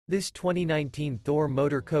This 2019 Thor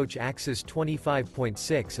Motor Coach Axis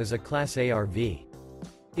 25.6 is a Class A RV.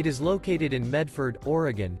 It is located in Medford,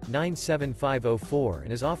 Oregon, 97504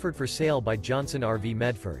 and is offered for sale by Johnson RV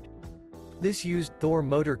Medford. This used Thor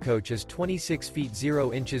Motor Coach is 26 feet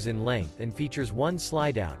 0 inches in length and features 1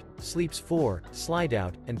 slide-out, sleeps 4,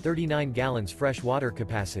 slide-out, and 39 gallons fresh water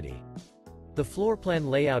capacity. The floor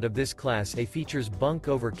plan layout of this Class A features bunk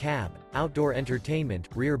over cab, outdoor entertainment,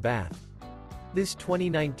 rear bath. This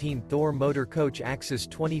 2019 Thor Motor Coach Axis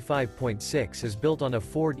 25.6 is built on a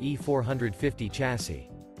Ford E450 chassis.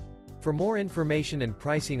 For more information and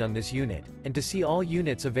pricing on this unit, and to see all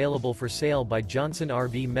units available for sale by Johnson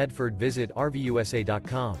RV Medford, visit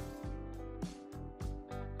RVUSA.com.